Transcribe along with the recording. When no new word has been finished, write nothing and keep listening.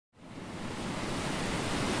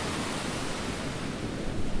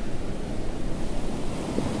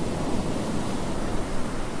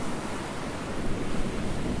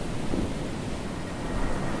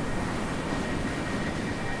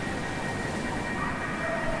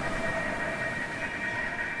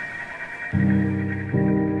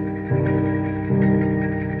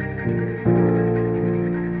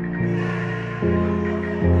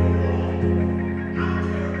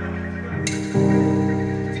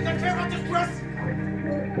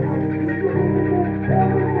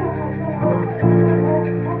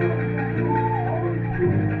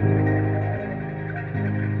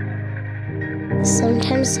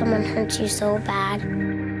want you so bad.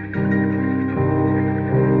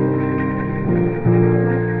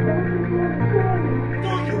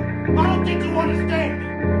 I don't think you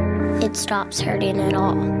understand. It stops hurting at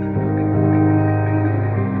all.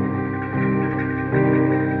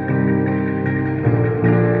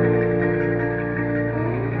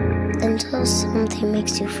 Until something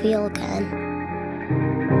makes you feel again.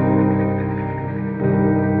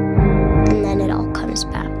 And then it all comes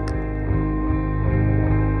back.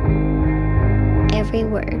 Every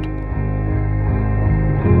word.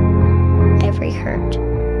 Every hurt.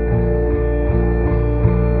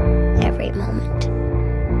 Every moment.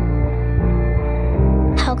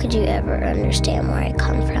 How could you ever understand where I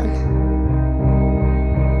come from?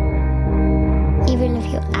 Even if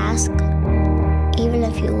you ask, even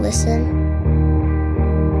if you listen,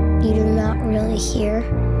 you do not really hear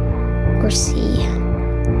or see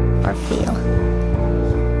or feel.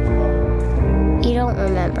 You don't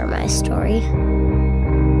remember my story.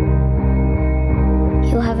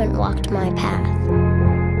 You haven't walked my path.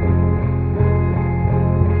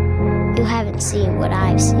 You haven't seen what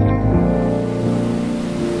I've seen.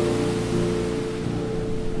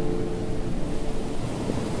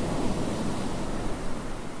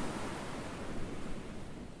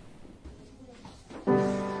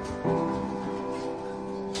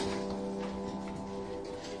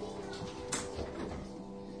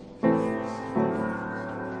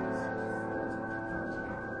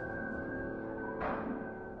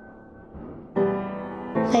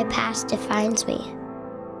 My past defines me.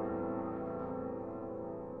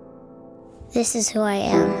 This is who I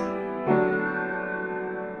am.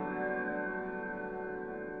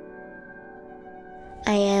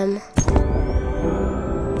 I am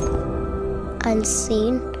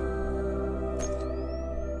unseen,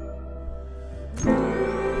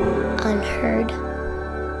 unheard,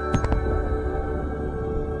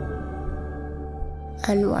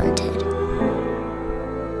 unwanted.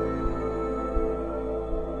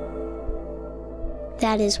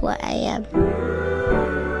 That is what I am,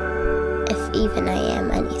 if even I am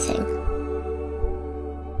anything.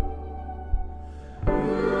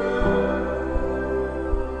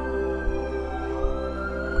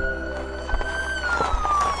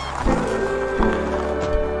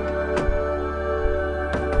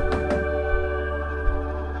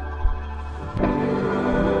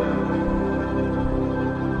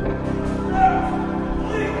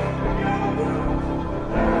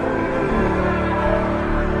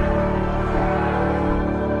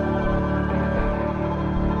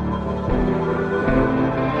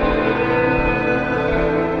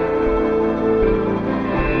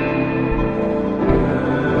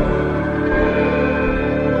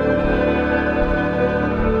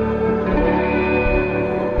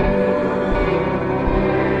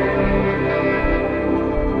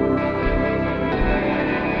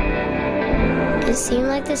 It seemed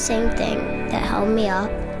like the same thing that held me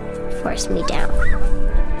up forced me down.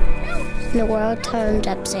 And the world turned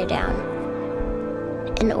upside down,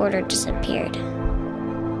 and order disappeared.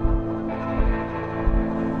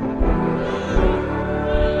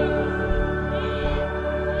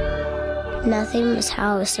 Nothing was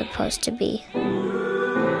how it was supposed to be.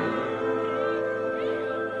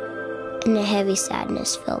 And a heavy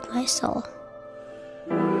sadness filled my soul.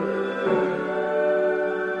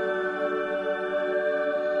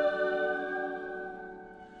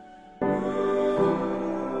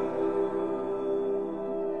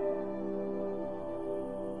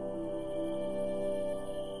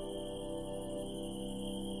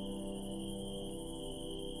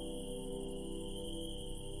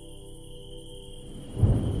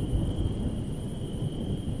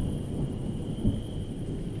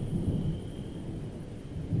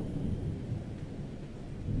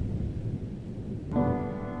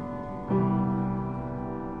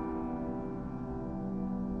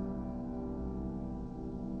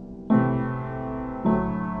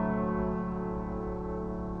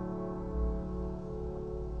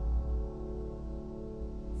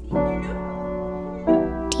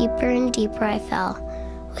 Deeper and deeper I fell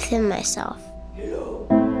within myself.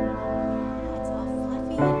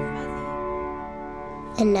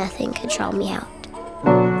 And nothing could draw me out.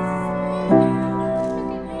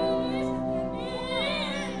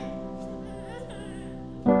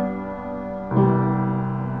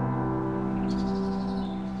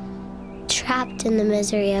 Trapped in the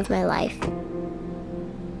misery of my life.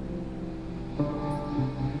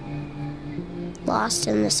 Lost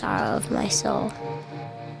in the sorrow of my soul.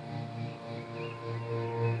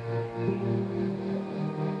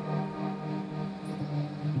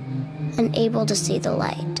 Unable to see the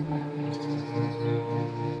light.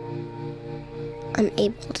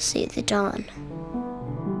 unable to see the dawn.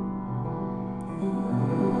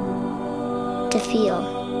 To feel,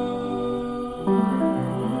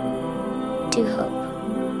 to hope,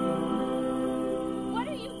 What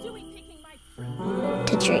are you doing picking my fruit?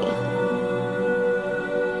 to dream.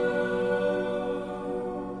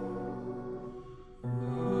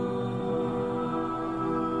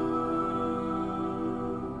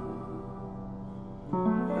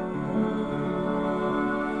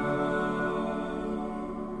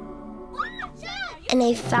 And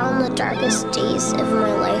I found the darkest days of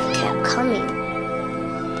my life kept coming.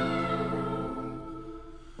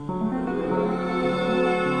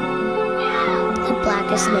 The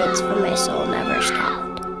blackest nights for my soul never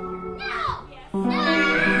stopped.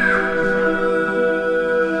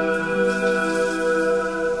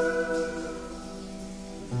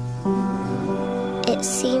 It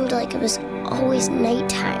seemed like it was always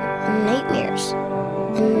nighttime and nightmares,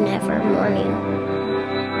 and never morning.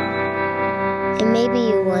 And maybe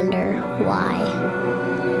you wonder why,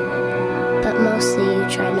 but mostly you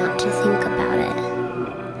try not to think about it,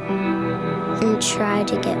 and try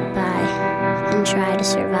to get by, and try to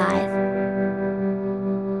survive.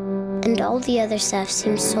 And all the other stuff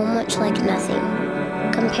seems so much like nothing,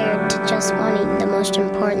 compared to just wanting the most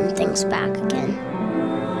important things back again.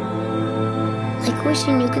 Like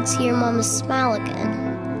wishing you could see your mama's smile again,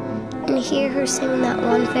 and hear her sing that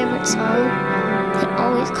one favorite song that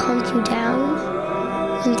always calmed you down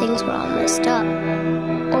when things were all messed up.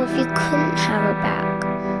 Or if you couldn't have her back,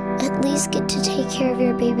 at least get to take care of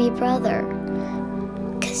your baby brother.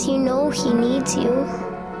 'Cause you know he needs you,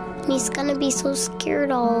 and he's gonna be so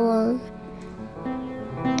scared all alone.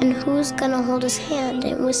 And who's gonna hold his hand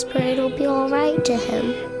and whisper it'll be all right to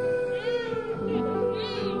him?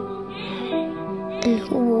 And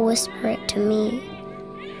who will whisper it to me?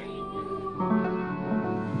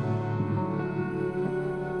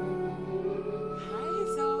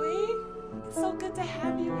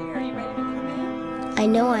 I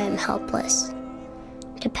know I am helpless,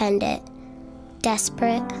 dependent,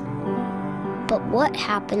 desperate. But what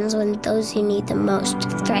happens when those you need the most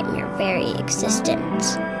threaten your very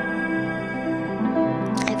existence?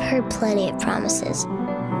 I've heard plenty of promises,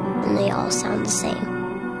 and they all sound the same.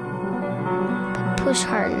 But push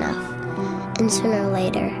hard enough, and sooner or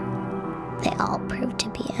later, they all prove to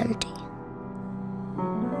be empty.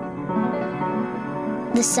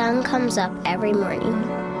 The sun comes up every morning,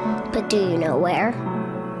 but do you know where?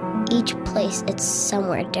 Each place, it's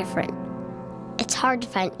somewhere different. It's hard to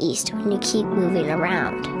find east when you keep moving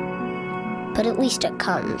around. But at least it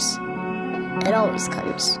comes. It always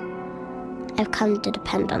comes. I've come to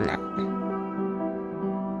depend on that.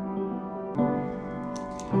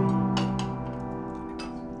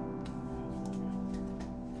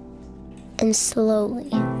 And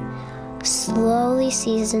slowly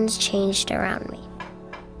seasons changed around me.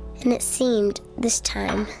 And it seemed this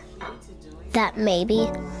time that maybe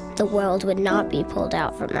the world would not be pulled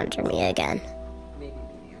out from under me again.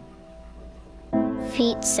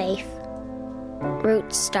 Feet safe,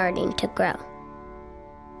 roots starting to grow,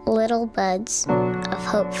 little buds of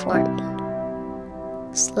hope forming,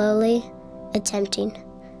 slowly attempting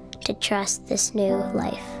to trust this new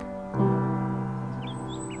life.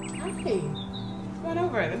 Hi, come on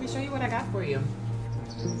over. Let me show you what I got for you.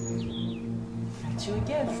 Got you a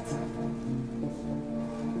gift.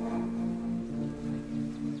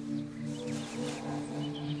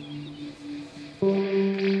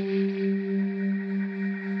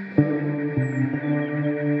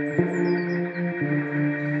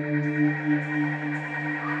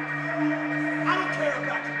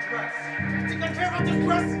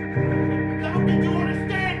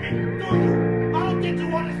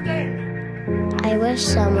 I wish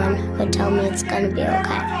someone would tell me it's gonna be okay.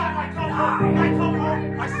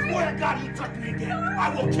 I swear to God, you touch me again, I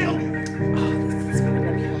will kill you.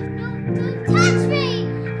 Touch me!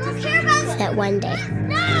 I don't care about it! That one day,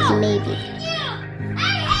 maybe,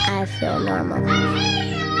 I feel normal.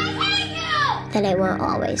 That I won't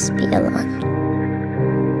always be alone.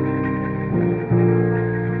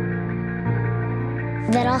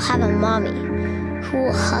 That I'll have a mommy who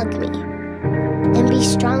will hug me and be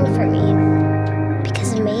strong for me.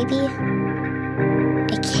 Because maybe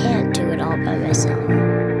I can't do it all by myself.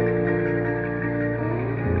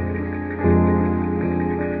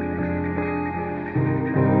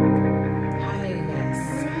 Hi, yes.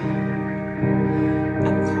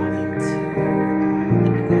 I'm calling to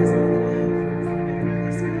let you guys know that I have room for another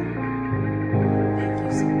placement. Thank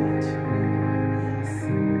you so much. Yes.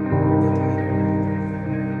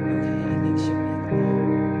 Okay, thanks, Shamika.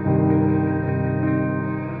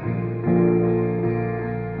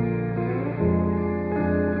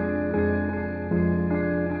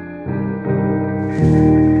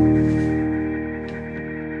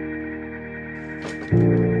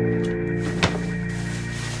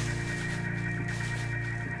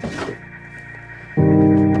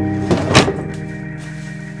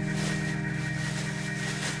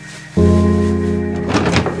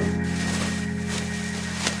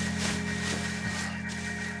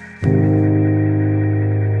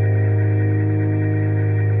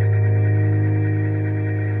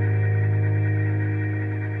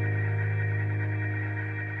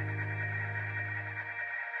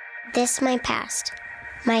 This, my past,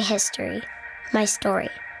 my history, my story,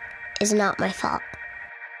 is not my fault.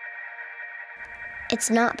 It's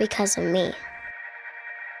not because of me.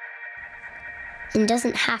 And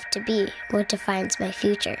doesn't have to be what defines my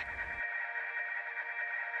future.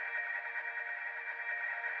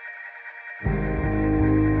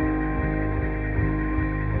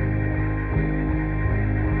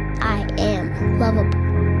 I am lovable.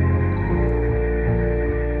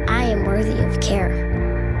 I am worthy of care.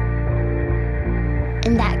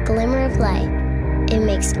 And that glimmer of light, it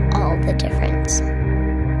makes all the difference.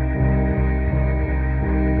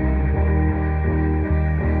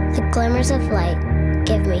 The glimmers of light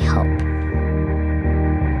give me hope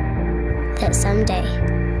that someday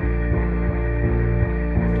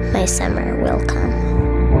my summer will come.